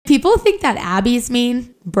People think that Abby's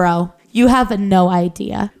mean. Bro, you have no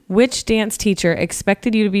idea. Which dance teacher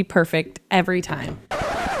expected you to be perfect every time?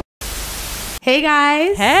 Hey,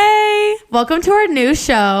 guys. Hey. Welcome to our new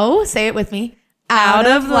show. Say it with me. Out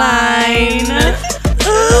of line.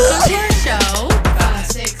 Welcome to our show. 5,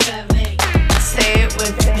 6, 7, 8. Say it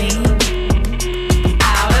with me.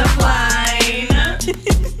 Out of line.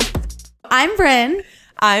 I'm Brynn.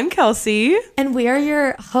 I'm Kelsey. And we are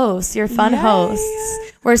your hosts, your fun hosts.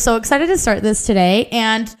 We're so excited to start this today.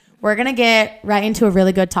 And we're going to get right into a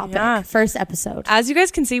really good topic. Yeah. First episode. As you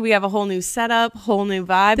guys can see, we have a whole new setup, whole new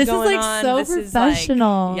vibe going on. This is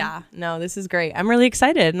professional. This is great. I'm really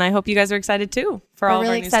excited. And I hope you guys are excited too for all of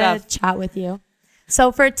our new stuff. We're really excited to chat with you.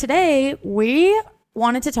 So for today, we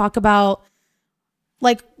wanted to talk about,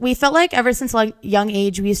 we felt like ever since young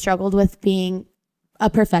age, we struggled with being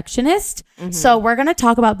a perfectionist. Mm-hmm. So we're going to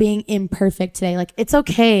talk about being imperfect today. It's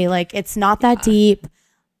okay. It's not that deep.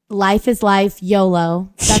 Life is life.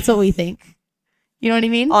 YOLO. That's what we think. You know what I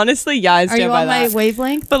mean? Honestly, yeah, I stand by that. Are you on my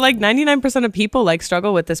wavelength? But 99% of people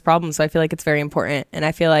struggle with this problem. So I feel like it's very important. And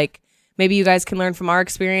I feel like maybe you guys can learn from our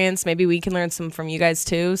experience. Maybe we can learn some from you guys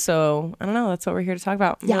too. So I don't know. That's what we're here to talk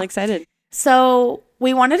about. I'm really excited. So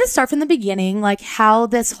we wanted to start from the beginning, how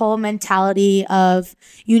this whole mentality of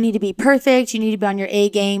you need to be perfect, you need to be on your A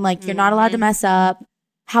game, you're not allowed to mess up,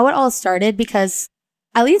 how it all started, because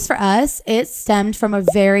at least for us, it stemmed from a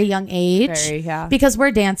very young age. Because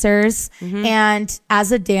we're dancers. Mm-hmm. And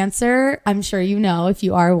as a dancer, I'm sure you know, if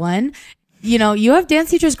you are one, you have dance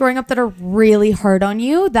teachers growing up that are really hard on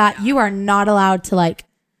you, that you are not allowed to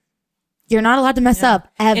you're not allowed to mess up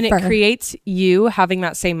ever. And it creates you having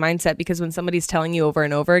that same mindset, because when somebody's telling you over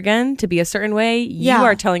and over again to be a certain way, you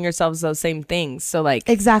are telling yourselves those same things. So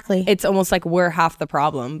exactly, it's almost like we're half the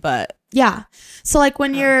problem. But yeah. So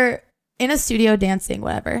when you're in a studio dancing,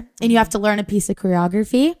 whatever, and you have to learn a piece of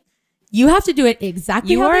choreography, you have to do it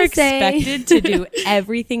exactly how they say. You are expected to do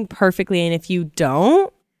everything perfectly. And if you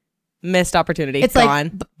don't, missed opportunity. It's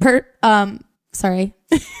gone. Sorry.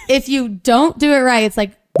 If you don't do it right, it's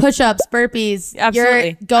push-ups, burpees.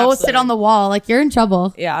 Absolutely. Sit on the wall. You're in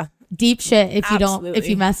trouble. Yeah. Deep shit if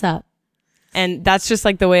you mess up. And that's just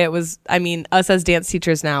the way it was. I mean, us as dance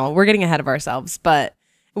teachers now, we're getting ahead of ourselves, but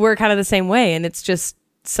we're kind of the same way. And it's just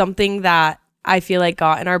something that I feel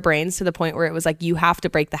got in our brains to the point where it was you have to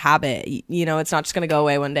break the habit. It's not just going to go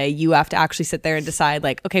away one day. You have to actually sit there and decide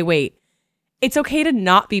okay, wait, it's okay to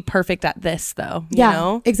not be perfect at this though. You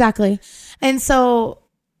know? Exactly. And so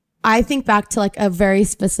I think back to a very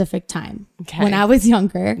specific time when I was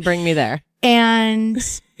younger. Bring me there. And,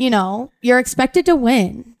 you're expected to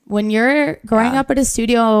win when you're growing up at a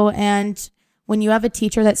studio, and when you have a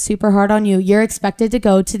teacher that's super hard on you, you're expected to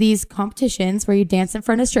go to these competitions where you dance in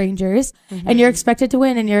front of strangers, and you're expected to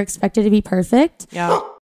win, and you're expected to be perfect. Yeah.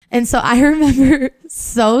 And so I remember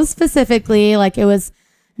so specifically, it was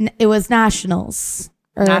nationals.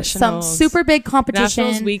 Or some super big competition.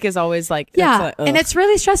 Nationals week is always and it's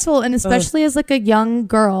really stressful, and especially as a young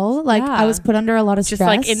girl, I was put under a lot of stress.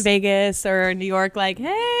 Just in Vegas or New York, hey,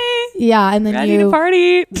 and then ready to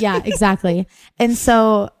party. Yeah, exactly. And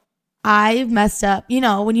so I messed up.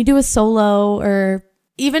 When you do a solo, or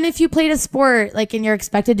even if you played a sport, and you're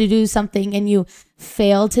expected to do something and you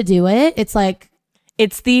fail to do it, it's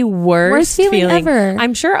it's the worst feeling ever.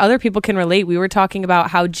 I'm sure other people can relate. We were talking about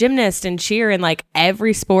how gymnast and cheer and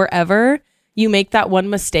every sport ever, you make that one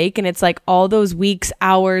mistake and it's all those weeks,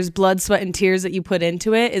 hours, blood, sweat, and tears that you put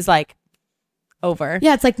into it is over.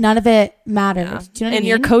 Yeah, it's none of it matters. Yeah. Do you know what I mean? And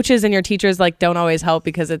your coaches and your teachers don't always help,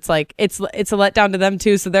 because it's it's a letdown to them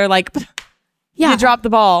too. So they're you drop the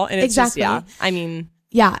ball, and it's just I mean,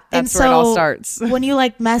 that's where it all starts. When you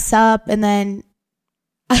mess up, and then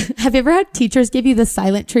have you ever had teachers give you the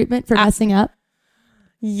silent treatment for messing up?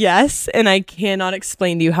 Yes, and I cannot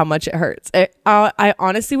explain to you how much it hurts. I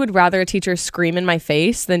honestly would rather a teacher scream in my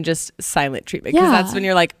face than just silent treatment, because that's when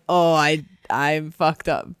you're I'm fucked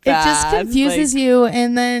up bad. It just confuses you,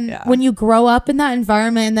 and then when you grow up in that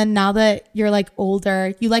environment, and then now that you're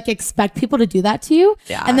older, you expect people to do that to you,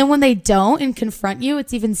 and then when they don't and confront you,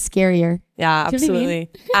 it's even scarier. Yeah, absolutely.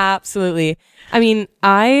 Absolutely. I mean,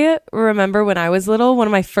 I remember when I was little, one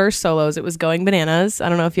of my first solos, it was Going Bananas. I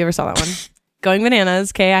don't know if you ever saw that one. Going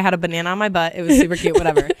Bananas. Okay, I had a banana on my butt. It was super cute,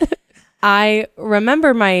 whatever. I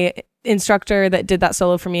remember my instructor that did that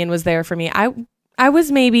solo for me and was there for me. I was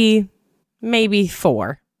maybe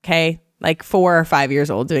 4, okay? 4 or 5 years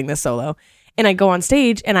old doing this solo. And I go on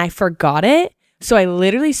stage and I forgot it. So I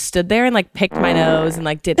literally stood there and picked my nose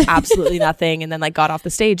and did absolutely nothing, and then got off the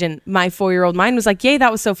stage, and my 4-year-old mind was yay,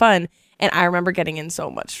 that was so fun. And I remember getting in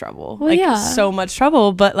so much trouble. So much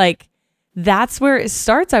trouble. But that's where it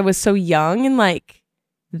starts. I was so young, and like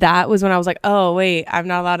that was when I was like, oh wait, I'm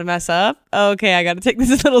not allowed to mess up. Okay, I got to take this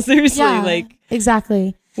a little seriously. Yeah, like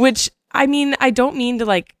exactly. Which, I mean, I don't mean to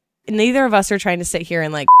like, neither of us are trying to sit here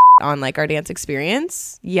and like on like our dance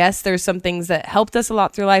experience. Yes, there's some things that helped us a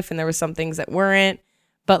lot through life, and there were some things that weren't,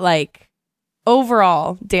 but like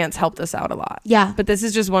overall dance helped us out a lot. Yeah. But this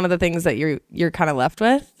is just one of the things that you're kind of left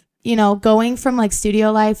with. You know, going from like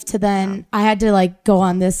studio life to then I had to like go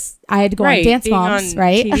on this, I had to go on Dance Being Moms, on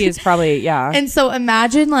right? TV is probably, yeah. And so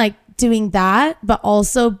imagine like doing that, but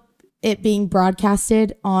also it being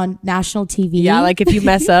broadcasted on national TV. Yeah, like if you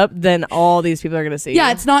mess up, then all these people are going to see you.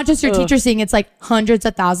 Yeah, it's not just your teacher seeing, it's like hundreds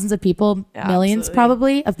of thousands of people, millions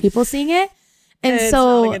probably of people seeing it. And it's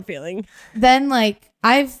so not a good feeling. Then like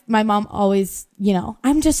my mom always, you know,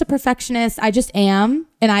 I'm just a perfectionist. I just am.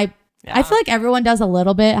 And I feel like everyone does a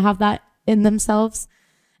little bit have that in themselves.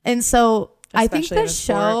 And so I think the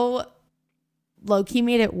show low-key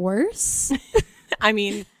made it worse. I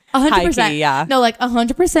mean, 100%. High-key, yeah. No, like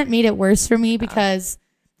 100% made it worse for me because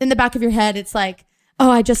in the back of your head, it's like, oh,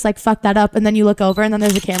 I just like fucked that up. And then you look over and then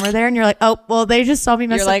there's a camera there and you're like, oh, well, they just saw me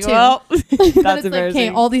mess up too. Well, that's embarrassing. Like, okay,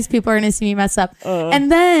 all these people are going to see me mess up.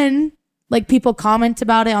 And then like people comment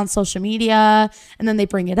about it on social media and then they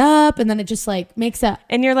bring it up and then it just like makes it.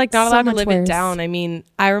 And you're like not so allowed to live it down. I mean,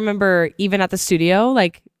 I remember even at the studio,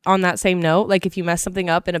 like on that same note, like if you mess something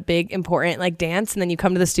up in a big important like dance and then you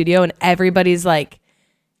come to the studio and everybody's like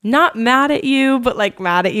not mad at you, but like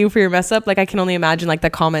mad at you for your mess up. Like I can only imagine like the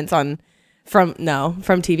comments from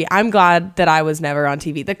TV. I'm glad that I was never on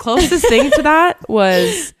TV. The closest thing to that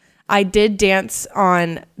was I did dance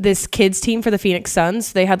on this kids team for the Phoenix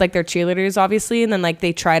Suns. They had like their cheerleaders obviously. And then like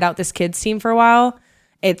they tried out this kids team for a while.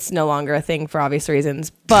 It's no longer a thing for obvious reasons.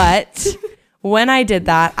 But when I did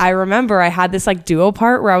that, I remember I had this like duo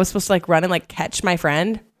part where I was supposed to like run and like catch my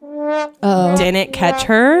friend. Didn't catch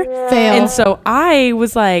her. Fail. And so I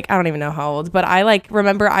was like, I don't even know how old, but I like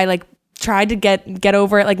remember I like tried to get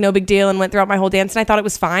over it like no big deal and went throughout my whole dance and I thought it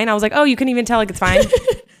was fine. I was like, oh, you couldn't even tell, like it's fine.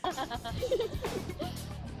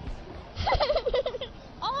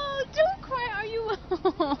 Oh, don't cry. Are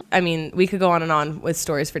you? I mean, we could go on and on with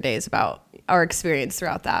stories for days about our experience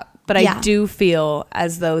throughout that. But I do feel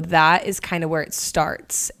as though that is kind of where it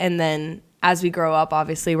starts. And then as we grow up,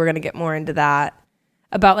 obviously, we're going to get more into that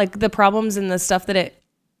about like the problems and the stuff that it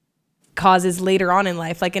causes later on in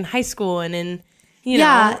life, like in high school and in, you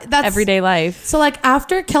know, everyday life. So like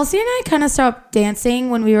after Kelsey and I kind of stopped dancing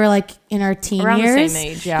when we were like in our teen around years. The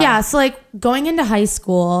same age, yeah. Yeah. So like going into high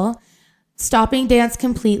school, stopping dance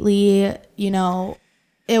completely, you know,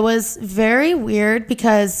 it was very weird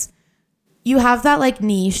because you have that like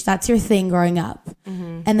niche, that's your thing growing up.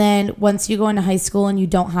 Mm-hmm. And then once you go into high school and you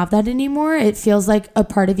don't have that anymore, it feels like a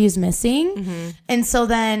part of you is missing. Mm-hmm. And so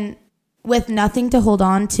then with nothing to hold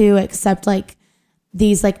on to except like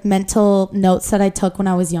these like mental notes that I took when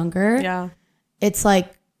I was younger, it's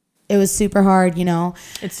like, it was super hard, you know.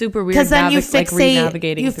 It's super weird. Because then you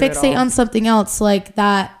fixate on something else, like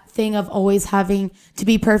that thing of always having to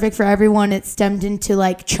be perfect for everyone. It stemmed into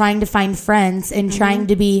like trying to find friends and trying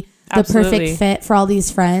to be the perfect fit for all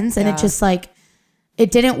these friends. And it just like, it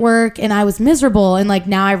didn't work and I was miserable. And like,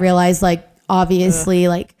 now I realize like, obviously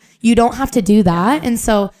like you don't have to do that. And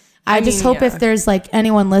so I just hope if there's like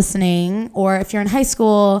anyone listening or if you're in high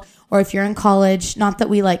school or if you're in college, not that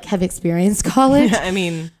we like have experienced college. I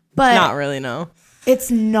mean, but not really, no.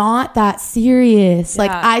 It's not that serious.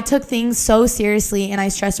 Like I took things so seriously and I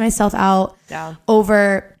stressed myself out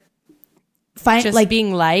over just like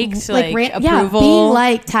being liked, like approval. Yeah, being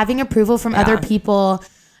liked, having approval from other people,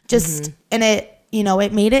 just and it, you know,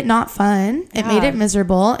 it made it not fun. It made it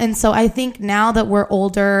miserable. And so I think now that we're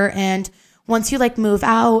older and once you like move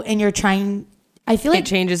out and you're trying, I feel like it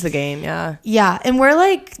changes the game. Yeah. And we're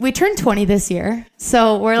like, we turned 20 this year.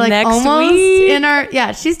 So we're like next almost week? in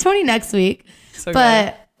our, she's 20 next week, so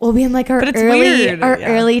but we'll be in like our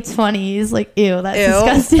early 20s. Like, ew,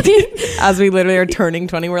 that's disgusting. As we literally are turning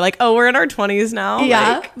 20, we're like, oh, we're in our 20s now.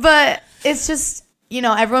 Yeah. Like, but it's just, you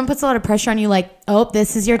know, everyone puts a lot of pressure on you. Like, oh,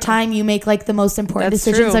 this is your time. You make like the most important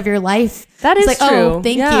decisions of your life. That is like, true. Oh,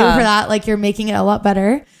 thank you for that. Like you're making it a lot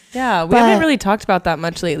better. Yeah. We haven't really talked about that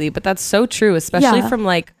much lately, but that's so true, especially from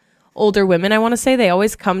like older women. I want to say they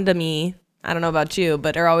always come to me. I don't know about you,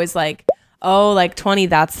 but are always like, oh, like 20,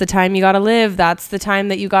 that's the time you got to live. That's the time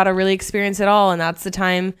that you got to really experience it all. And that's the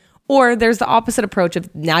time. Or there's the opposite approach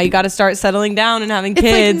of now you got to start settling down and having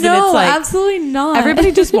kids. Like, no, and it's like, absolutely not.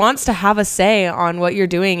 Everybody just wants to have a say on what you're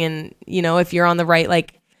doing. And, you know, if you're on the right,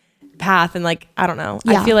 like, path and like, I don't know.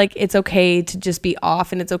 I feel like it's okay to just be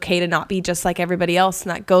off and it's okay to not be just like everybody else. And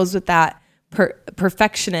that goes with that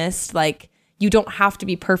perfectionist. Like, you don't have to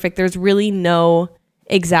be perfect. There's really no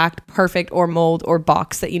exact perfect or mold or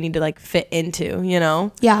box that you need to like fit into, you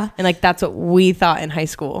know? Yeah. And like, that's what we thought in high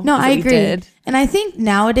school. No, I agree. And I think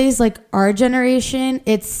nowadays, like our generation,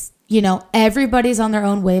 it's, you know, everybody's on their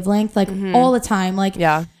own wavelength, like all the time. Like,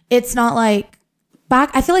 it's not like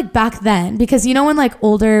I feel like back then, because you know, when like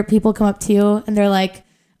older people come up to you and they're like,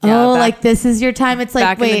 like this is your time. It's like,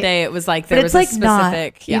 back in the day, it was like, there was a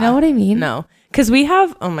specific, you know what I mean? No. Because we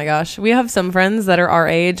have, oh my gosh, we have some friends that are our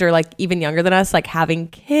age or like even younger than us, like having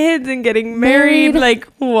kids and getting married. Like,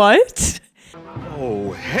 what?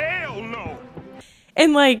 Oh, hell no.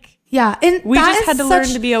 And like, and we just had to learn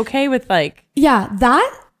to be okay with like.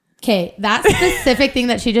 That specific thing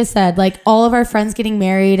that she just said, like all of our friends getting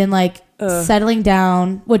married and like settling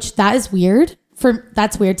down, which that is weird.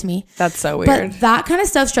 That's weird to me. That's so weird. But that kind of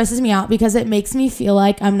stuff stresses me out because it makes me feel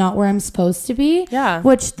like I'm not where I'm supposed to be. Yeah.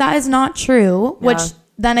 Which that is not true. Yeah. Which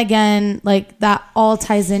then again, like that all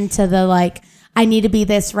ties into the like, I need to be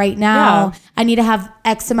this right now. Yeah. I need to have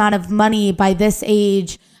X amount of money by this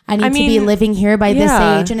age. I need to be living here by this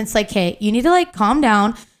age. And it's like, hey, you need to like calm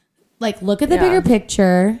down, like look at the bigger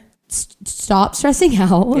picture. Stop stressing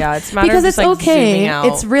out. Yeah, it's because it's like okay.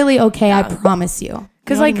 It's really okay. Yeah. I promise you.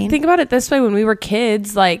 Because like, think about it this way. When we were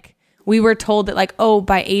kids, like we were told that like, oh,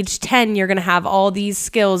 by age 10, you're going to have all these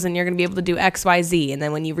skills and you're going to be able to do X, Y, Z. And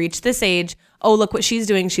then when you reach this age, oh, look what she's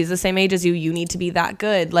doing. She's the same age as you. You need to be that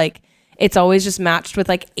good. Like it's always just matched with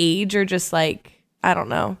like age or just like, I don't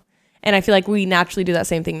know. And I feel like we naturally do that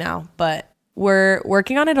same thing now, but we're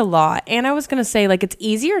working on it a lot. And I was going to say like, it's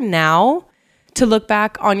easier now to look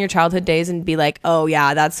back on your childhood days and be like, oh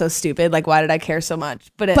yeah, that's so stupid. Like, why did I care so much?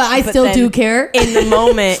 But I still do care. In the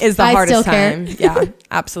moment is the hardest time. Yeah,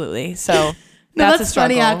 absolutely. So that's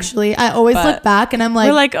funny actually. I always look back and I'm like,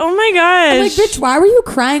 we're like, oh my gosh. I'm like, bitch, why were you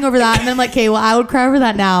crying over that? And then I'm like, okay, well, I would cry over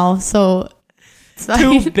that now. So it's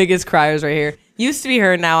two biggest criers right here. Used to be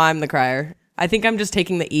her, now I'm the crier. I think I'm just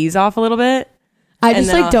taking the ease off a little bit. I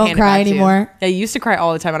just like don't cry anymore. I used to cry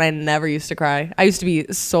all the time and I never used to cry. I used to be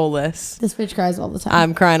soulless. This bitch cries all the time.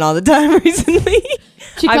 I'm crying all the time recently.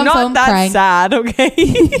 She comes I'm not home that crying. sad, okay?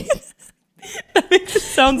 That makes it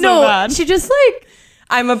sound so bad. She just like,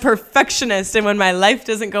 I'm a perfectionist and when my life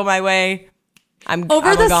doesn't go my way, I'm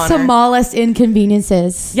over the smallest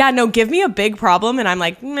inconveniences. Yeah, no, give me a big problem and I'm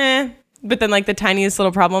like, meh. But then like the tiniest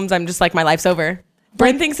little problems, I'm just like, my life's over.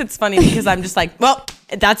 Brynn thinks it's funny because I'm just like, well,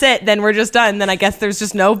 that's it. Then we're just done. Then I guess there's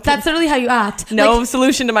just no. That's literally how you act. No like,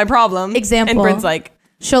 solution to my problem. Example. And Brynn's like,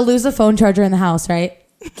 she'll lose a phone charger in the house, right?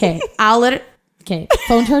 Okay, okay,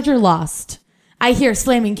 phone charger lost. I hear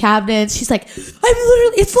slamming cabinets. She's like,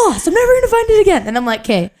 it's lost. I'm never gonna find it again. And I'm like,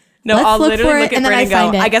 okay, no, I'll literally look at Brynn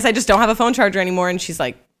and go, I guess I just don't have a phone charger anymore. And she's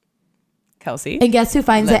like, Kelsey. And guess who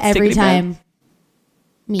finds it every time?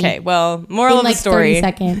 Me. Okay, well, moral of the story. 30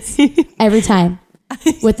 seconds every time.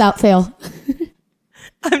 Without fail.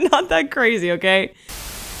 I'm not that crazy, okay?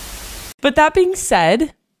 But that being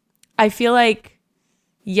said, I feel like,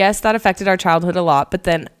 yes, that affected our childhood a lot, but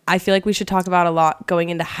then I feel like we should talk about a lot going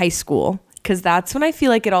into high school because that's when I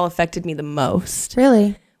feel like it all affected me the most.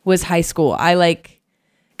 Really? Was high school.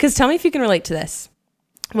 Because tell me if you can relate to this.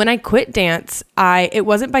 When I quit dance, it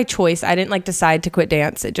wasn't by choice. I didn't like decide to quit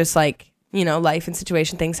dance. It just like, you know, life and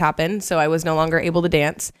situation, things happen. So I was no longer able to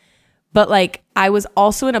dance. But like, I was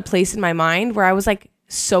also in a place in my mind where I was like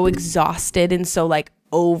so exhausted and so like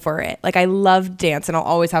over it. Like I love dance and I'll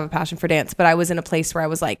always have a passion for dance. But I was in a place where I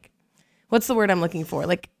was like, what's the word I'm looking for?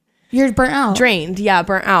 Like you're burnt out. Drained. Yeah,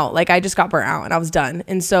 burnt out. Like I just got burnt out and I was done.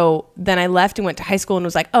 And so then I left and went to high school and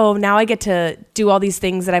was like, oh, now I get to do all these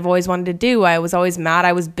things that I've always wanted to do. I was always mad.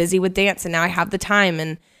 I was busy with dance and now I have the time.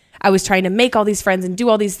 And I was trying to make all these friends and do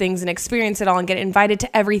all these things and experience it all and get invited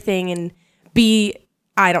to everything and be,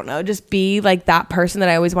 I don't know, just be like that person that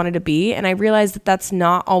I always wanted to be. And I realized that that's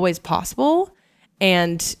not always possible.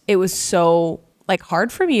 And it was so like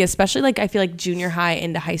hard for me, especially like I feel like junior high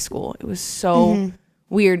into high school. It was so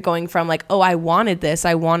weird going from like, oh, I wanted this.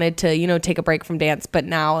 I wanted to, you know, take a break from dance, but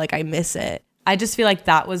now like I miss it. I just feel like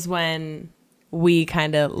that was when we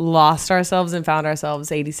kind of lost ourselves and found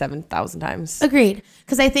ourselves 87,000 times. Agreed.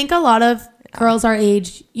 Because I think a lot of girls our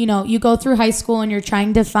age, you know, you go through high school and you're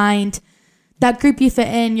trying to find that group you fit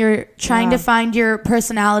in. You're trying to find your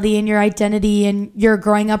personality and your identity, and you're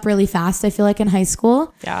growing up really fast, I feel like, in high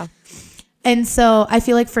school. Yeah. And so I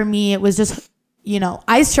feel like for me, it was just, you know,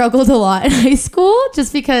 I struggled a lot in high school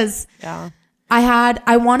just because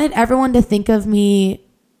I wanted everyone to think of me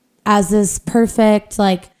as this perfect,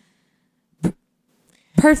 like,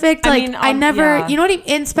 perfect. Like I never, you know what I mean?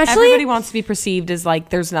 And especially everybody wants to be perceived as like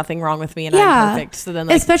there's nothing wrong with me and I'm perfect. So then,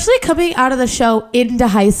 like, especially coming out of the show into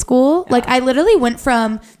high school, like I literally went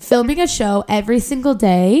from filming a show every single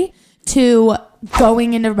day to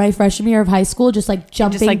going into my freshman year of high school, just like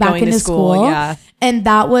jumping back into school. And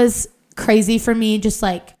that was crazy for me. Just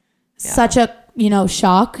like such a, you know,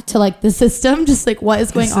 shock to like the system, just like what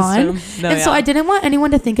is going on. So I didn't want anyone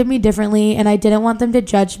to think of me differently, and I didn't want them to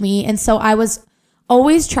judge me. And so I was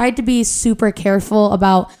always tried to be super careful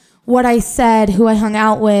about what I said, who I hung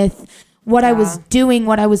out with, what I was doing,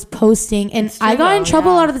 what I was posting. And I got in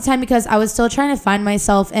trouble a lot of the time because I was still trying to find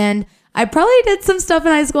myself, and I probably did some stuff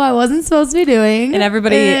in high school I wasn't supposed to be doing. And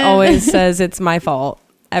everybody always says it's my fault.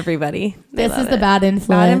 Everybody. This is the bad influence.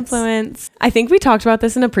 Bad influence. I think we talked about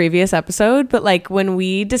this in a previous episode, but like when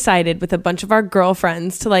we decided with a bunch of our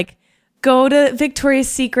girlfriends to like go to Victoria's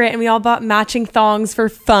Secret and we all bought matching thongs for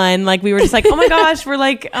fun. Like we were just like, oh my gosh, we're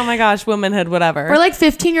like, oh my gosh, womanhood, whatever. We're like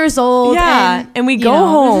 15 years old. Yeah. And we go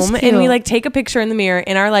home and we like take a picture in the mirror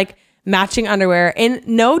in our like matching underwear, in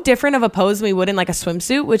no different of a pose than we would in like a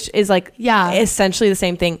swimsuit, which is like essentially the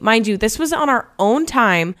same thing. Mind you, this was on our own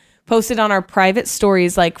time, posted on our private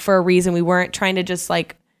stories, like for a reason. We weren't trying to just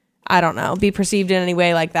like, I don't know, be perceived in any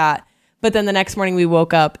way like that. But then the next morning we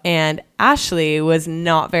woke up and Ashley was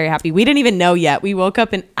not very happy. We didn't even know yet. We woke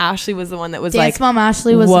up and Ashley was the one that was Dance like, Mom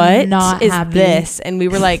Ashley was what not is happy. this? And we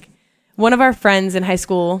were like, one of our friends in high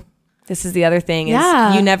school, this is the other thing, is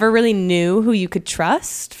you never really knew who you could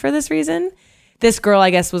trust for this reason. This girl,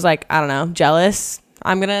 I guess, was like, I don't know, jealous,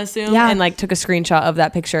 I'm going to assume, and like took a screenshot of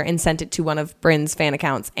that picture and sent it to one of Brynn's fan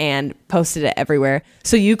accounts and posted it everywhere.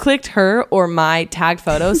 So you clicked her or my tagged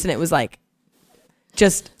photos and it was like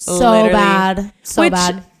just so bad. So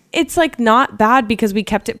bad. It's like not bad because we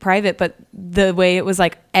kept it private, but the way it was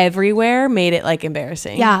like everywhere made it like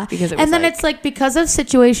embarrassing. Yeah. Because it was and then it's like because of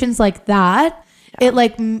situations like that, it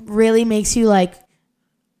like really makes you like,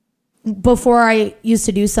 before I used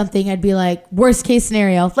to do something, I'd be like, worst case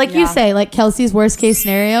scenario. Like you say, like Kelsey's worst case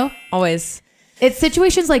scenario. Always. It's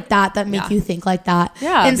situations like that that make you think like that.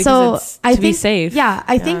 Yeah. And so I think, be safe. Yeah.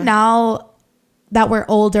 I think now that we're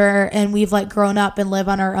older and we've like grown up and live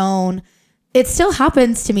on our own, it still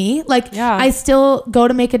happens to me. Like I still go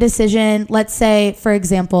to make a decision. Let's say, for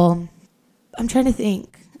example, I'm trying to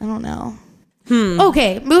think. I don't know.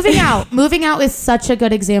 Okay. Moving out. Moving out is such a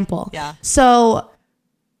good example. Yeah. So,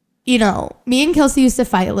 you know, me and Kelsey used to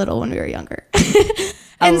fight a little when we were younger.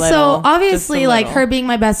 And so obviously like her being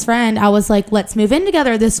my best friend, I was like, let's move in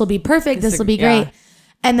together. This will be perfect. This will be great.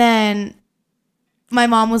 And then my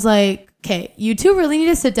mom was like, okay, you two really need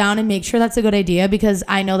to sit down and make sure that's a good idea, because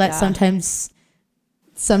I know that sometimes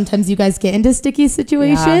you guys get into sticky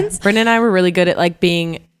situations. Brynn and I were really good at like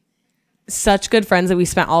being such good friends that we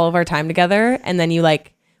spent all of our time together. And then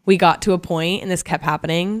we got to a point, and this kept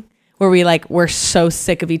happening, where we like were so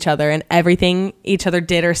sick of each other, and everything each other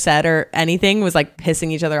did or said or anything was like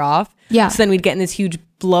pissing each other off. Yeah. So then we'd get in this huge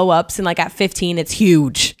blow ups, and like at 15, it's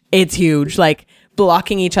huge. It's huge. Like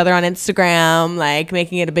blocking each other on Instagram, like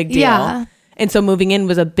making it a big deal. Yeah. And so moving in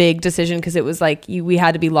was a big decision, because it was like we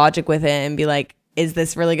had to be logic with it and be like, is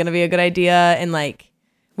this really going to be a good idea? And like,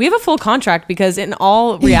 we have a full contract, because in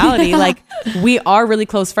all reality, like we are really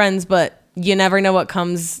close friends, but you never know what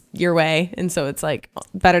comes your way. And so it's like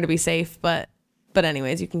better to be safe, but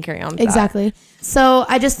anyways, you can carry on with exactly that. So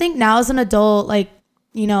I just think now as an adult, like,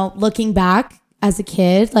 you know, looking back as a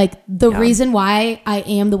kid, like the reason why I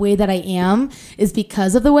am the way that I am is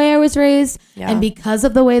because of the way I was raised, and because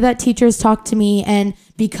of the way that teachers talked to me, and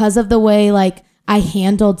because of the way like I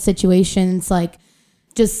handled situations. Like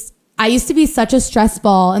just, I used to be such a stress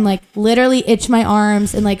ball and like literally itch my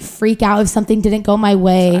arms and like freak out if something didn't go my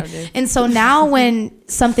way. And so now when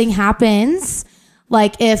something happens,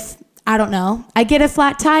 like if, I don't know, I get a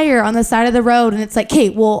flat tire on the side of the road and it's like, okay,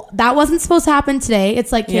 well, that wasn't supposed to happen today.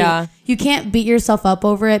 It's like, hey, you can't beat yourself up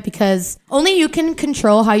over it, because only you can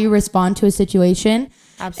control how you respond to a situation.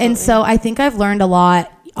 Absolutely. And so I think I've learned a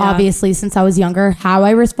lot, obviously, since I was younger, how I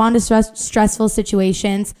respond to stressful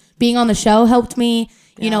situations. Being on the show helped me,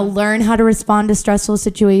 you know, learn how to respond to stressful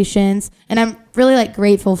situations. And I'm really like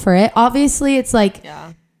grateful for it. Obviously, it's like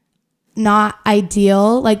not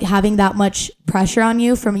ideal, like having that much pressure on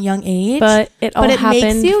you from a young age. But it happened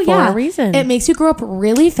makes you, for a reason. It makes you grow up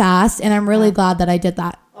really fast. And I'm really glad that I did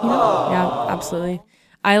that. You know? Yeah, absolutely.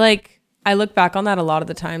 I look back on that a lot of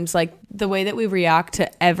the times. Like the way that we react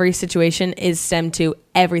to every situation is stemmed to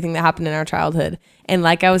everything that happened in our childhood. And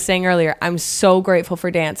like I was saying earlier, I'm so grateful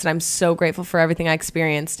for dance, and I'm so grateful for everything I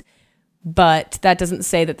experienced. But that doesn't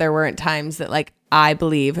say that there weren't times that like I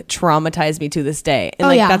believe traumatized me to this day.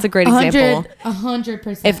 And that's a great example.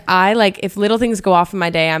 100%. If little things go off in my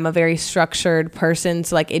day, I'm a very structured person.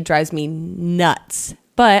 So like it drives me nuts.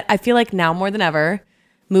 But I feel like now more than ever,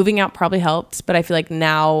 moving out probably helped. But I feel like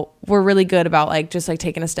now we're really good about like just like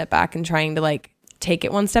taking a step back and trying to like take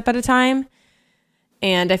it one step at a time.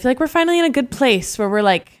 And I feel like we're finally in a good place where we're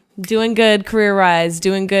like doing good career-wise,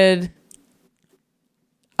 doing good.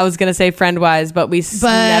 I was going to say friend-wise, but we never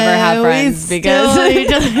have friends because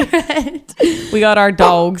we got our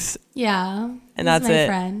dogs. Yeah. And that's it.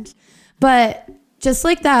 Friend. But just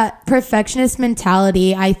like that perfectionist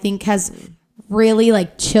mentality, I think has really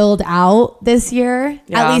like chilled out this year,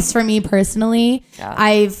 at least for me personally. Yeah.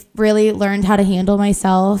 I've really learned how to handle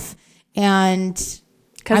myself, and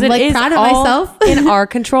I'm like proud of myself. In our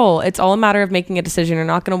control. It's all a matter of making a decision. You're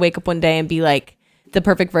not going to wake up one day and be like the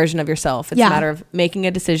perfect version of yourself. It's a matter of making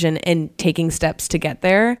a decision and taking steps to get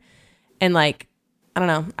there. And like, I don't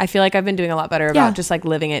know. I feel like I've been doing a lot better about just like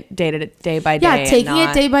living it day by day. Yeah, taking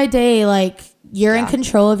it day by day. Like you're in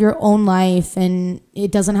control of your own life, and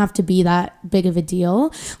it doesn't have to be that big of a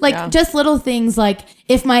deal. Like just little things like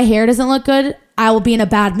if my hair doesn't look good, I will be in a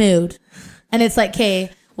bad mood. And it's like,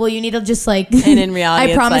 okay, well, you need to just like, and in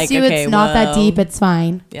reality, I promise you it's not that deep. It's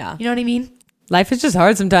fine. Yeah. You know what I mean? Life is just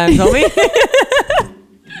hard sometimes, don't we?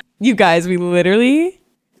 You guys, we literally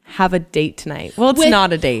have a date tonight. Well, it's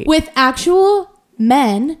not a date. With actual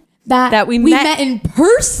men that we met in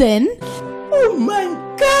person. Oh my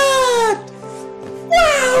God.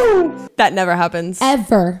 Wow. That never happens.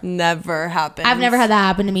 Ever. Never happens. I've never had that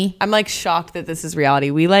happen to me. I'm like shocked that this is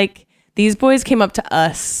reality. These boys came up to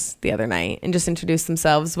us the other night and just introduced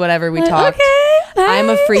themselves, whatever we talked. Okay, I'm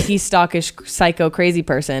a freaky, stockish, psycho, crazy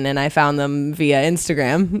person, and I found them via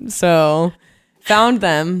Instagram. So found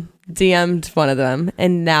them, DM'd one of them,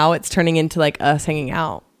 and now it's turning into like us hanging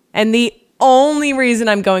out. And the only reason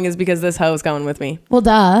I'm going is because this hoe's going with me. Well,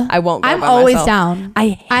 duh. I won't go I'm by always myself. down.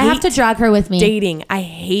 I have to drag her with me. Dating. I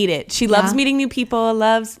hate it. She loves meeting new people.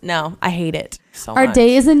 No, I hate it so Our much.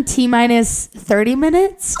 day is in T-minus 30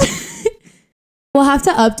 minutes. We'll have to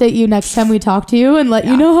update you next time we talk to you and let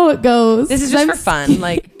you know how it goes. This is just for fun.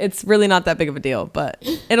 Like, it's really not that big of a deal, but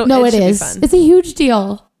it should is. be fun. It's a huge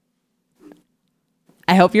deal.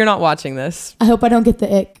 I hope you're not watching this. I hope I don't get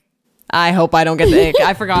the ick. I hope I don't get the ick.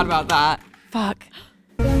 I forgot about that. Fuck.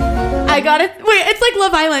 I got it. Wait, it's like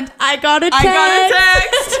Love Island. I got a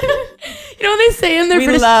text. You know what they say in their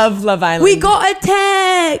We love Love Island. We got a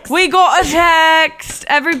text. We got a text.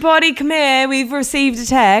 Everybody come here. We've received a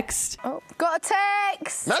text. Oh, got a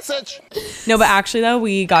text. Message. No, but actually though,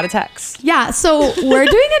 we got a text. Yeah, so we're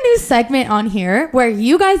doing a new segment on here where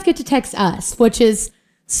you guys get to text us, which is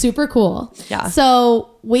super cool. Yeah.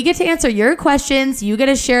 So we get to answer your questions. You get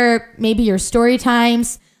to share maybe your story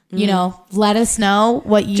times. You know, let us know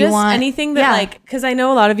what you Just want. anything that like, because I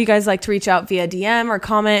know a lot of you guys like to reach out via DM or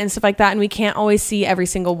comment and stuff like that, and we can't always see every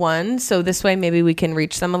single one. So this way, maybe we can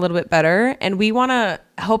reach them a little bit better. And we want to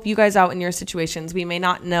help you guys out in your situations. We may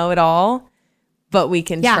not know it all, but we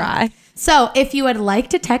can try. So if you would like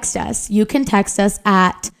to text us, you can text us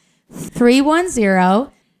at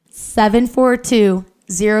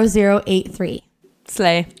 310-742-0083.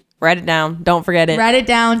 Slay. Write it down. Don't forget it. Write it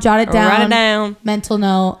down. Jot it down. Write it down. Mental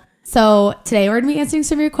note. So today we're going to be answering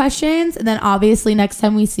some of your questions. And then obviously next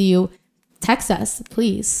time we see you, text us,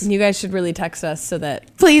 please. You guys should really text us so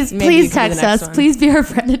that... Please text us. One. Please be our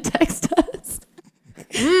friend and text us.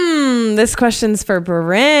 This question's for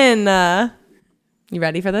Brynn. You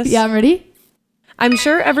ready for this? Yeah, I'm ready. I'm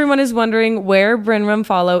sure everyone is wondering where Brynn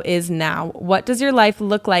Rumfallo is now. What does your life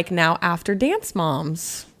look like now after Dance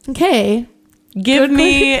Moms? Okay. Give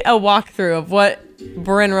me a walkthrough of what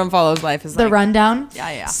Brynn Rumfallo's life is like. The rundown?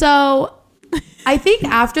 Yeah. So I think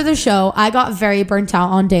after the show, I got very burnt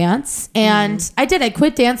out on dance. And I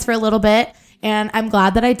quit dance for a little bit. And I'm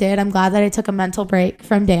glad that I did. I'm glad that I took a mental break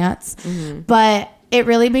from dance. But it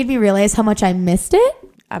really made me realize how much I missed it.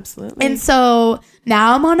 Absolutely. And so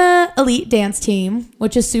now I'm on a elite dance team,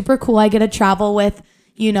 which is super cool. I get to travel with,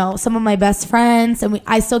 you know, some of my best friends. And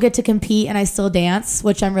I still get to compete and I still dance,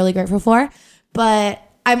 which I'm really grateful for. But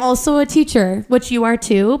I'm also a teacher, which you are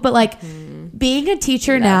too. But like being a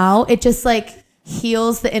teacher now, it just like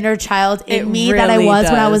heals the inner child in me that I was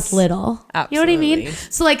when I was little. Absolutely. You know what I mean?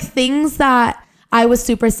 So like things that I was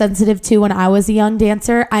super sensitive to when I was a young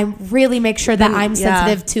dancer, I really make sure that I'm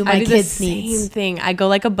sensitive to my kids' needs. Same thing. I go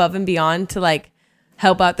like above and beyond to like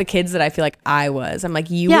help out the kids that I feel like I was. I'm like,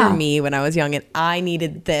 you were me when I was young and I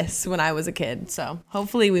needed this when I was a kid. So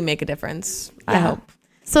hopefully we make a difference. I hope.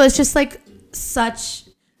 So it's just like such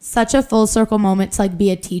such a full circle moment to like be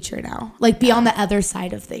a teacher now, like be on the other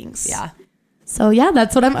side of things. Yeah. So yeah,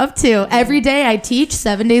 that's what I'm up to. Every day I teach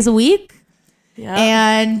 7 days a week. Yeah.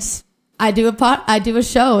 And I do a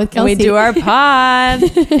show with Kelsey. We do our pod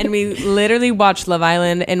and we literally watch Love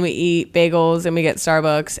Island and we eat bagels and we get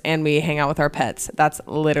Starbucks and we hang out with our pets. That's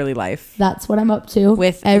literally life. That's what I'm up to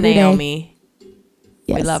With every Naomi.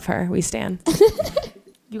 Yes. We love her. We stan.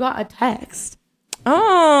 You got a text.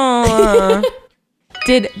 Oh.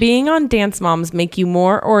 Did being on Dance Moms make you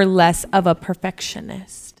more or less of a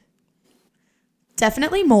perfectionist?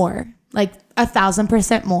 Definitely more, like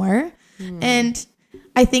 1,000% more. And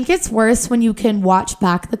I think it's worse when you can watch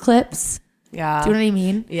back the clips. Yeah. Do you know what I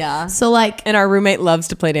mean? Yeah. So like, And our roommate loves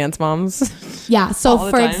to play Dance Moms. yeah. So All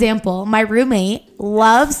the for time. example, my roommate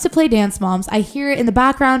loves to play Dance Moms. I hear it in the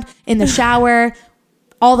background, in the shower,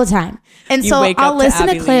 all the time. And You so wake I'll up to listen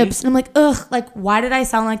to Abby clips Lee. and I'm like, ugh, like, why did I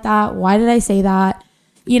sound like that? Why did I say that?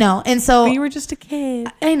 You know? And so But you were just a kid.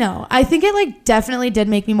 I know. I think it like definitely did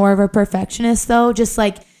make me more of a perfectionist though. Just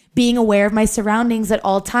like being aware of my surroundings at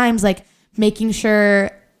all times, like making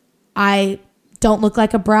sure I don't look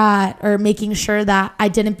like a brat or making sure that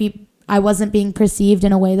I wasn't being perceived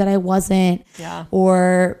in a way that I wasn't. Yeah.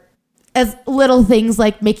 Or as little things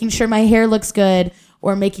like making sure my hair looks good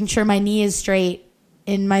or making sure my knee is straight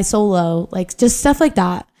in my solo, like just stuff like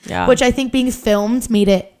that. Yeah. Which I think being filmed made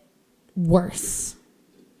it worse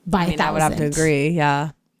by I mean, I would have to 1,000. agree.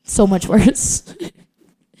 Yeah. So much worse.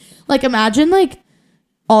 Like imagine like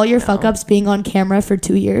all your fuck ups being on camera for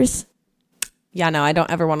 2 years. Yeah, no, I don't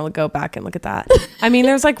ever want to go back and look at that. I mean,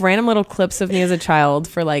 there's like random little clips of me as a child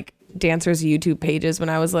for like dancers' YouTube pages when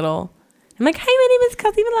I was little. I'm like, hi, my name is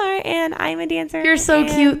Kelsey Millar and I'm a dancer. You're so and-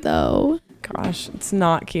 cute though. Gosh, it's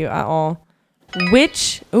not cute at all.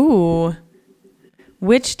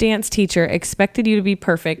 Which dance teacher expected you to be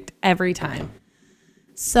perfect every time?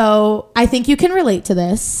 So I think you can relate to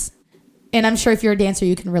this. And I'm sure if you're a dancer,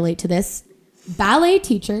 you can relate to this. Ballet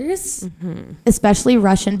teachers, especially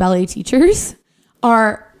Russian ballet teachers,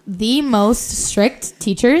 are the most strict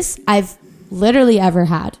teachers I've literally ever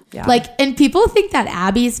had. Yeah. Like, and people think that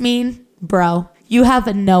Abby's mean. Bro, you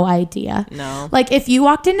have no idea. No. Like, if you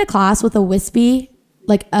walked into class with a wispy,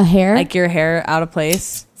 like a hair, Like your hair out of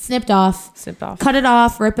place, snipped off, snipped off. cut it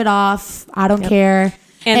off, rip it off. I don't care.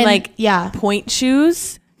 And like, yeah, point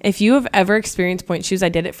shoes. If you have ever experienced point shoes, I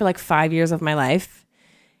did it for like 5 years of my life.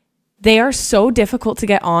 They are so difficult to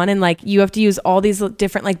get on. And like, you have to use all these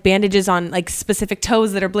different like bandages on like specific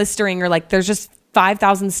toes that are blistering, or like there's just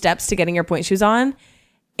 5,000 steps to getting your point shoes on.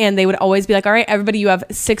 And they would always be like, all right, everybody, you have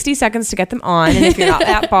 60 seconds to get them on. And if you're not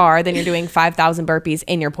at bar, then you're doing 5,000 burpees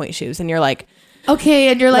in your point shoes. And you're like, okay.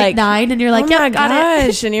 And you're like 9 and you're like, oh yeah, my got it.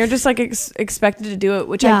 gosh. And you're just like expected to do it,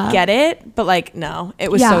 which Yeah. I get it. But like, no, it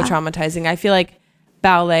was so Yeah. traumatizing. I feel like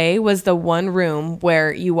ballet was the one room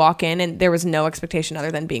where you walk in and there was no expectation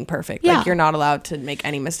other than being perfect. Yeah. Like you're not allowed to make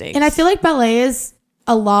any mistakes. And I feel like ballet is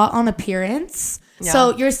a lot on appearance. Yeah.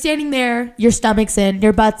 So you're standing there, your stomach's in,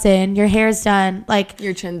 your butt's in, your hair's done, like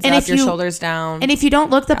your chin's and up, if your you- shoulders down. And if you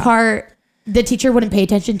don't look the part, the teacher wouldn't pay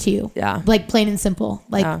attention to you. Yeah. Like plain and simple.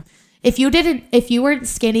 Like Yeah. if you weren't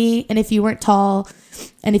skinny and if you weren't tall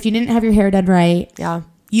and if you didn't have your hair done right, yeah.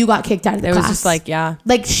 you got kicked out of the It class. was just like, yeah.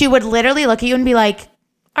 Like she would literally look at you and be like,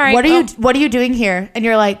 All right. what are you doing here? And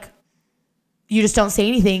you're like, you just don't say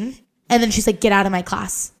anything. And then she's like, get out of my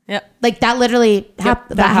class. Yep. Like that literally That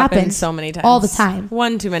that happens so many times. all the time.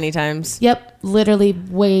 One too many times. Yep, literally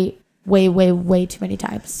way too many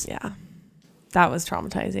times Yeah. That was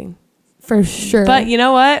traumatizing. for sure. But you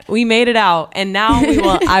know what? We made it out. And now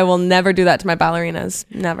I will never do that to my ballerinas.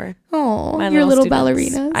 Never. oh, My your little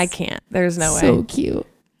students. ballerinas. I can't. There's no So way. cute.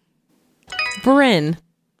 Brynn,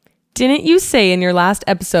 didn't you say in your last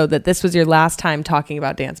episode that this was your last time talking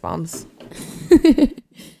about Dance Moms?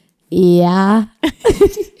 Yeah,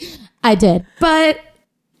 I did, but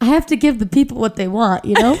I have to give the people what they want,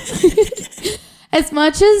 you know. As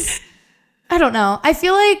much as I don't know, I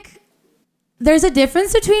feel like there's a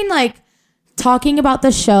difference between like talking about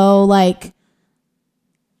the show, like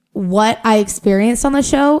what I experienced on the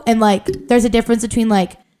show, and like there's a difference between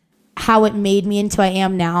like how it made me into I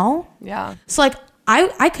am now. Yeah. So like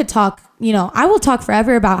I could talk, you know, I will talk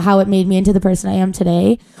forever about how it made me into the person I am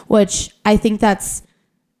today, which I think that's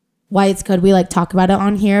why it's good we like talk about it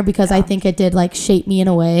on here, because I think it did like shape me in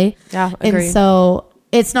a way. Yeah, And agree. so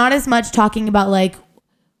it's not as much talking about like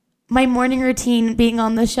my morning routine being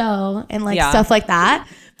on the show and like Yeah. stuff like that.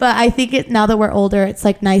 But I think now that we're older, it's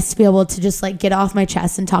like nice to be able to just like get off my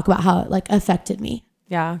chest and talk about how it like affected me.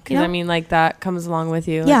 Yeah. Because You know? I mean, like that comes along with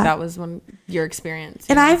you. Like, Yeah. that was your experience.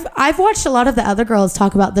 And I've watched a lot of the other girls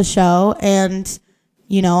talk about the show, and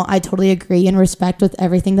you know, I totally agree and respect with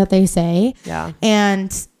everything that they say. Yeah.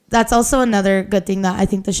 And that's also another good thing that I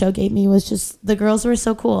think the show gave me was just the girls were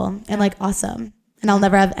so cool and like awesome. And I'll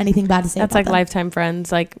never have anything bad to say That's about like them. lifetime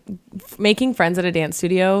friends. Like making friends at a dance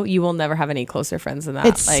studio, you will never have any closer friends than that.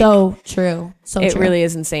 It's like, so true. So it true. really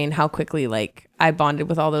is insane how quickly like I bonded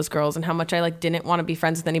with all those girls and how much I like didn't want to be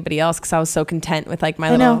friends with anybody else because I was so content with like my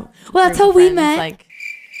I little. know. Well, that's group how of we friends. met. Like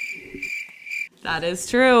that is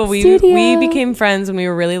true. We Studio. became friends when we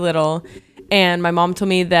were really little, and my mom told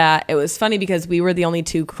me that it was funny because we were the only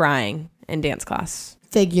two crying in dance class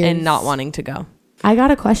Figures. and not wanting to go. I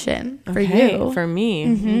got a question for you. For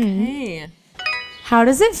me. Okay. How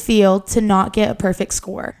does it feel to not get a perfect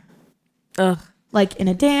score? Ugh. Like in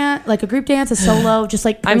a dance, like a group dance, a solo, just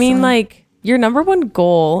like I mean, personally. like your number one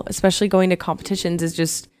goal, especially going to competitions, is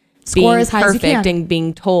just Score being as high as you perfect can. and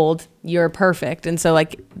being told you're perfect. And so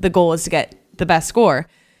like the goal is to get the best score.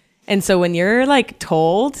 And so when you're like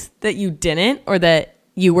told that you didn't, or that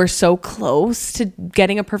you were so close to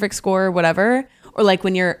getting a perfect score or whatever, or like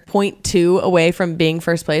when you're 0.2 away from being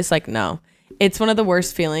first place, like no, it's one of the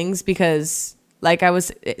worst feelings because like I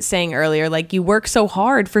was saying earlier, like you work so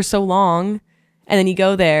hard for so long and then you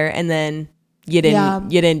go there and then you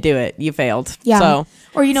didn't do it. You failed. Yeah. So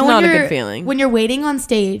or you know, it's when not a you're good feeling. when you're waiting on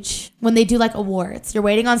stage, when they do like awards, you're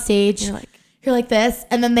waiting on stage, you're like this,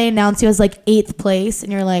 and then they announce you as like 8th place,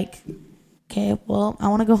 and you're like, okay, well, I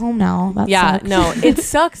want to go home now. That sucks. No, it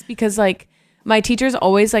sucks because like my teachers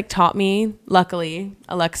always like taught me, luckily,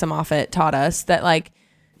 Alexa Moffat taught us that like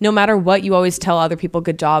no matter what, you always tell other people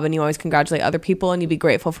good job and you always congratulate other people and you be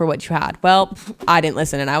grateful for what you had. Well, I didn't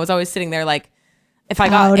listen and I was always sitting there like, if I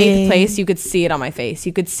got 8th place, you could see it on my face.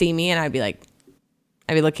 You could see me and I'd be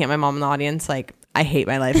looking at my mom in the audience like, I hate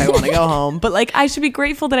my life. I want to go home. But like, I should be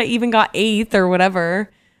grateful that I even got 8th or whatever.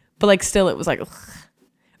 But like, still it was like, ugh.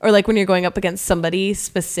 Or like when you're going up against somebody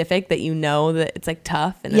specific that you know that it's like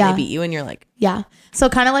tough and then they beat you and you're like. Yeah. So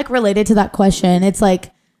kind of like related to that question, it's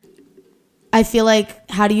like, I feel like,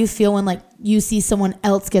 how do you feel when like you see someone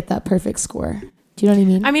else get that perfect score? Do you know what I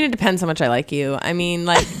mean? I mean, it depends how much I like you. I mean,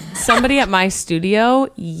 like somebody at my studio,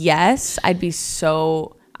 yes, I'd be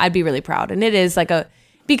really proud. And it is like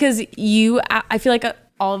because I feel like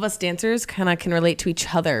all of us dancers kind of can relate to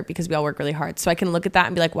each other because we all work really hard. So I can look at that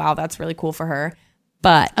and be like, wow, that's really cool for her.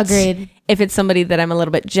 But agreed. If it's somebody that I'm a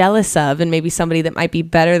little bit jealous of and maybe somebody that might be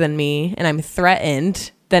better than me and I'm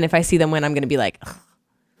threatened, then if I see them win, I'm going to be like, ugh.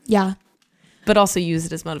 Yeah. But also use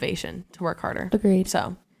it as motivation to work harder. Agreed.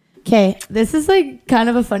 So. Okay. This is like kind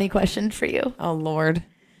of a funny question for you. Oh, Lord.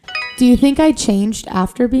 Do you think I changed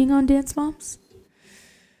after being on Dance Moms?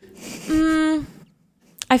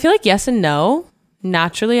 I feel like yes and no.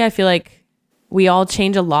 Naturally, I feel like we all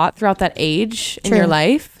change a lot throughout that age in your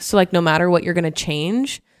life. So like no matter what you're going to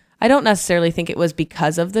change, I don't necessarily think it was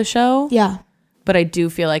because of the show. Yeah. But I do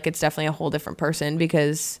feel like it's definitely a whole different person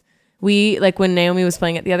because we like when Naomi was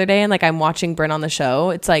playing it the other day and like I'm watching Brynn on the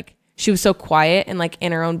show, it's like she was so quiet and like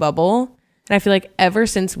in her own bubble. And I feel like ever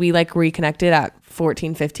since we like reconnected at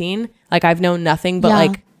 14, 15, like I've known nothing but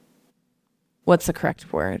like, what's the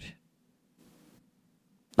correct word?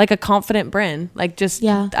 Like a confident Brynn, like just,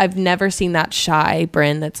 I've never seen that shy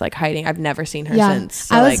Brynn that's like hiding. I've never seen her since.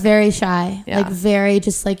 So I was like, very shy, like very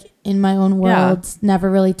just like in my own world, never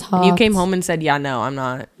really talked. And you came home and said, yeah, no, I'm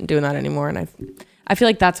not doing that anymore. And I feel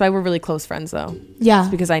like that's why we're really close friends though. Yeah. It's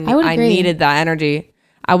because I needed that energy.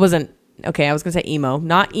 I was going to say emo,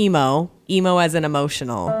 not emo as an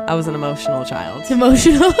emotional. I was an emotional child.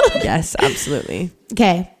 Emotional? Yes, absolutely.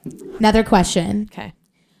 Okay. Another question. Okay.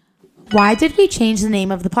 Why did we change the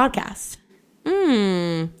name of the podcast?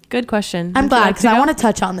 Good question. I'm glad because I want to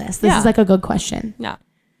touch on this. This is like a good question. Yeah.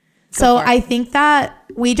 So I think that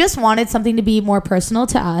we just wanted something to be more personal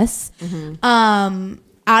to us.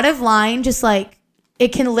 Out of line, just like it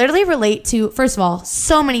can literally relate to, first of all,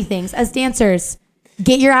 so many things. As dancers,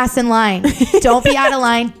 get your ass in line. Don't be out of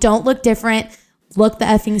line. Don't look different. Look the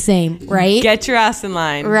effing same, right? Get your ass in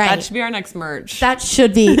line. Right. That should be our next merch. That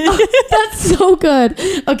should be. Oh, that's so good.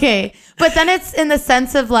 Okay. But then it's in the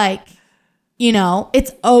sense of like, you know,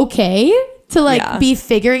 it's okay to like be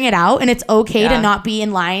figuring it out and it's okay to not be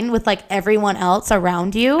in line with like everyone else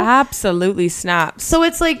around you. Absolutely snaps. So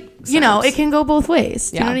it's like, you know, it can go both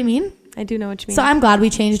ways. Do you know what I mean? I do know what you mean. So I'm glad we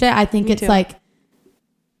changed it. I think it's like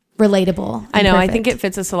relatable. I know. Perfect. I think it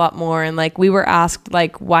fits us a lot more. And like we were asked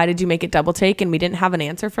like, why did you make it double take? And we didn't have an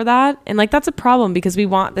answer for that. And like, that's a problem because we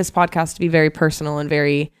want this podcast to be very personal and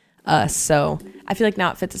very us. So I feel like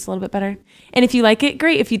now it fits us a little bit better. And if you like it,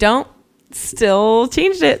 great. If you don't, still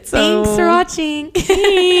changed it. So thanks for watching.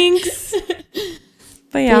 Thanks.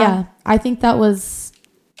 But yeah, I think that was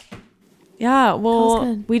Yeah, well,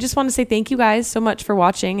 good. we just want to say thank you guys so much for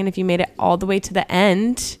watching. And if you made it all the way to the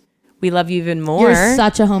end, we love you even more. You're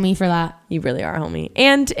such a homie for that. You really are, homie.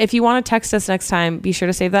 And if you want to text us next time, be sure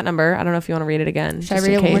to save that number. I don't know if you want to read it again. Should I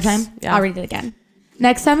read it one more time? Yeah. I'll read it again.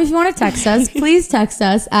 Next time, if you want to text us, please text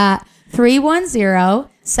us at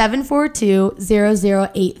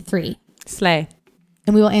 310-742-0083. Slay.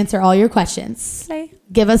 And we will answer all your questions. Slay.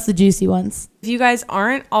 Give us the juicy ones. If you guys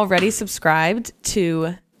aren't already subscribed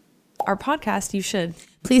to our podcast, you should.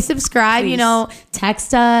 Please subscribe, Please.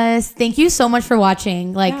 Text us. Thank you so much for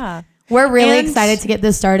watching. Yeah. We're really And- excited to get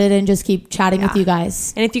this started and just keep chatting with you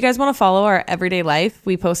guys. And if you guys want to follow our everyday life,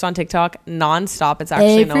 we post on TikTok nonstop. It's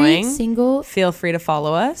actually Every annoying. single Feel free to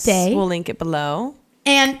follow us. day. We'll link it below.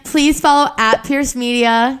 And please follow at Pierce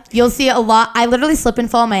Media. You'll see a lot. I literally slip and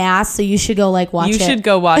fall on my ass, so you should go watch it. You should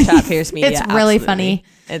go watch at Pierce Media. It's really Absolutely. funny.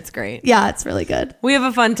 It's great. Yeah, it's really good. We have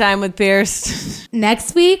a fun time with Pierce.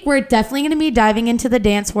 Next week, we're definitely going to be diving into the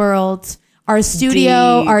dance world. Our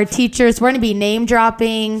studio, Deep. our teachers. We're going to be name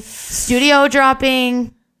dropping, studio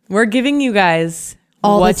dropping, We're giving you guys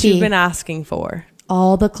All the what tea. you've been asking for.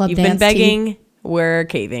 all the club You've dance been tea. begging. We're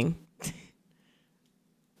caving.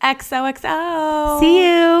 XOXO. See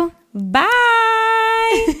you. Bye.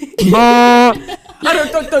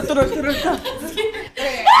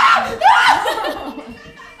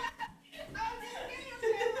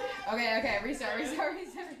 Okay, restart.